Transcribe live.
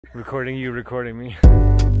Recording you, recording me.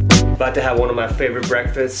 About to have one of my favorite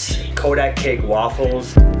breakfasts, Kodiak Cake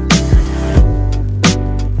waffles.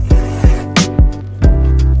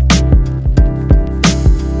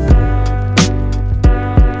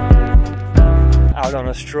 Out on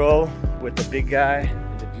a stroll with the big guy,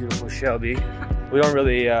 the beautiful Shelby. We don't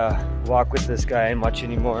really walk with this guy much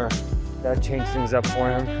anymore. That changed things up for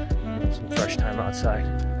him. Some fresh time outside.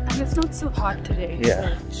 And it's not so hot today.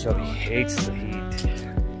 Yeah, so. Shelby hates the heat.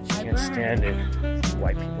 She can't stand it.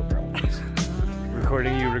 White people problems.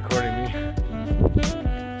 Recording you, recording me.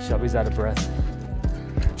 Shelby's out of breath.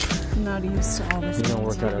 I'm not used to all this. You don't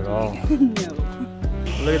work out at all. No.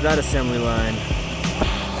 Look at that assembly line.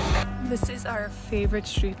 This is our favorite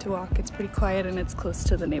street to walk. It's pretty quiet and it's close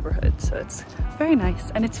to the neighborhood, so it's very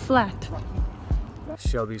nice and it's flat.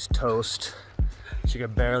 Shelby's toast. She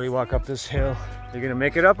could barely walk up this hill. You gonna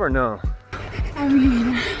make it up or no? I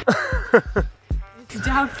mean, it's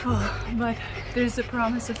doubtful, but there's a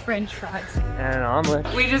promise of French fries. And an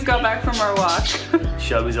omelet. We just got back from our walk.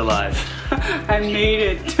 Shelby's alive. I made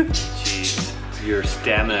it. Jeez, your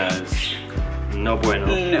stamina is no bueno.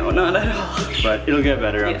 No, not at all. But it'll get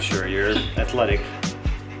better, I'm sure. You're athletic.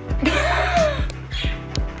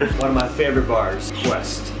 One of my favorite bars,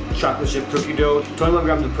 Quest. Chocolate chip cookie dough, 21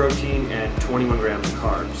 grams of protein and 21 grams of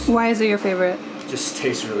carbs. Why is it your favorite? Just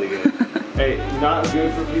tastes really good. Hey, not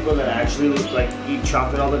good for people that actually like eat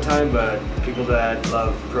chocolate all the time, but people that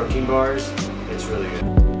love protein bars, it's really good.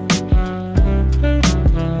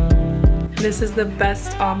 This is the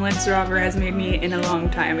best omelet Zoravar has made me in a long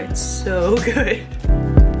time. It's so good.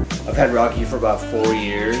 I've had Rocky for about 4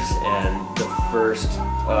 years, and the first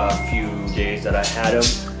few days that I had him,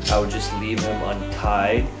 I would just leave him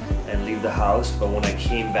untied and leave the house. But when I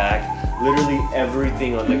came back, literally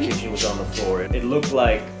everything on the kitchen was on the floor. It looked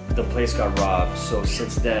like the place got robbed. So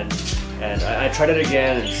since then, and I tried it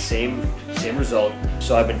again, and same result.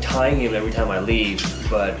 So I've been tying him every time I leave,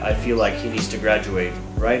 but I feel like he needs to graduate,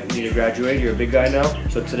 right? You need to graduate, you're a big guy now.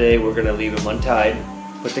 So today we're gonna leave him untied,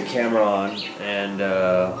 put the camera on, and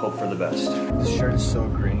hope for the best. This shirt is so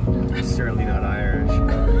green. It's certainly not Irish,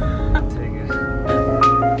 but take it.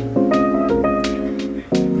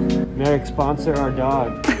 Merrick, sponsor our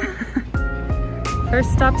dog.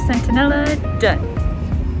 First stop, Sentinella, done.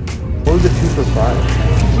 What was the 2 for $5?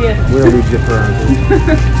 Yeah. We don't need different.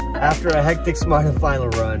 After a hectic Smart and Final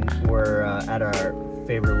run, we're at our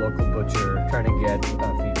favorite local butcher trying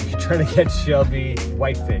to get Shelby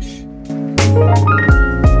whitefish.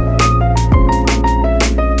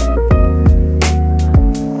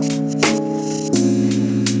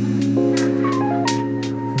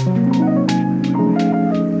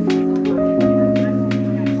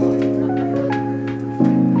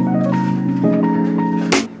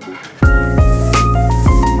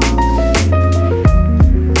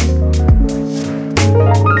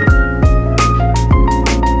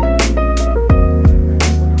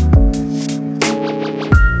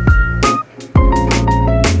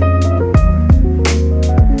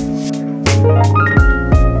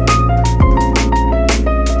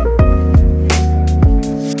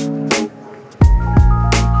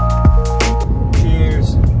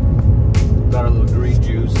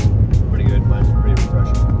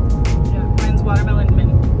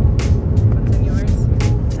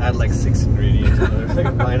 Like 6 ingredients. There's like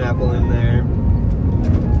a pineapple in there,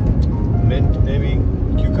 mint, maybe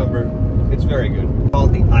cucumber. It's very good.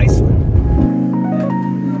 Called the Iceland.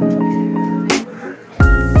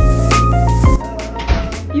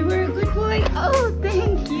 You were a good boy. Oh,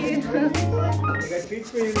 thank you. You guys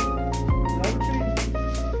treats me.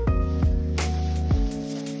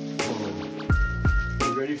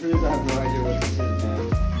 You ready for this? I have no idea what this is, man.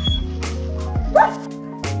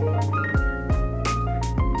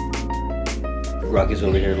 Rocky's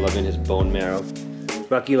over here loving his bone marrow.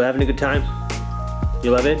 Rocky, you having a good time?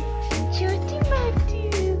 You love it?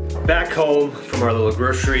 Back home from our little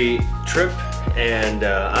grocery trip, and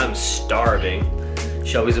I'm starving.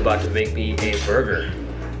 Shelby's about to make me a burger.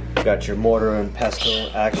 Got your mortar and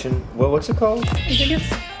pestle action. What's it called? I think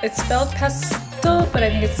it's spelled pesto, but I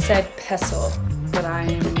think it's said pestle, but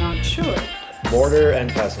I'm not sure. Mortar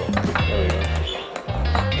and pestle. There we go.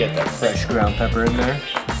 Get that fresh ground pepper in there.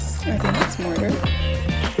 I think it's mortar.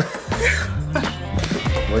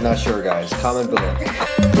 We're not sure, guys. Comment below.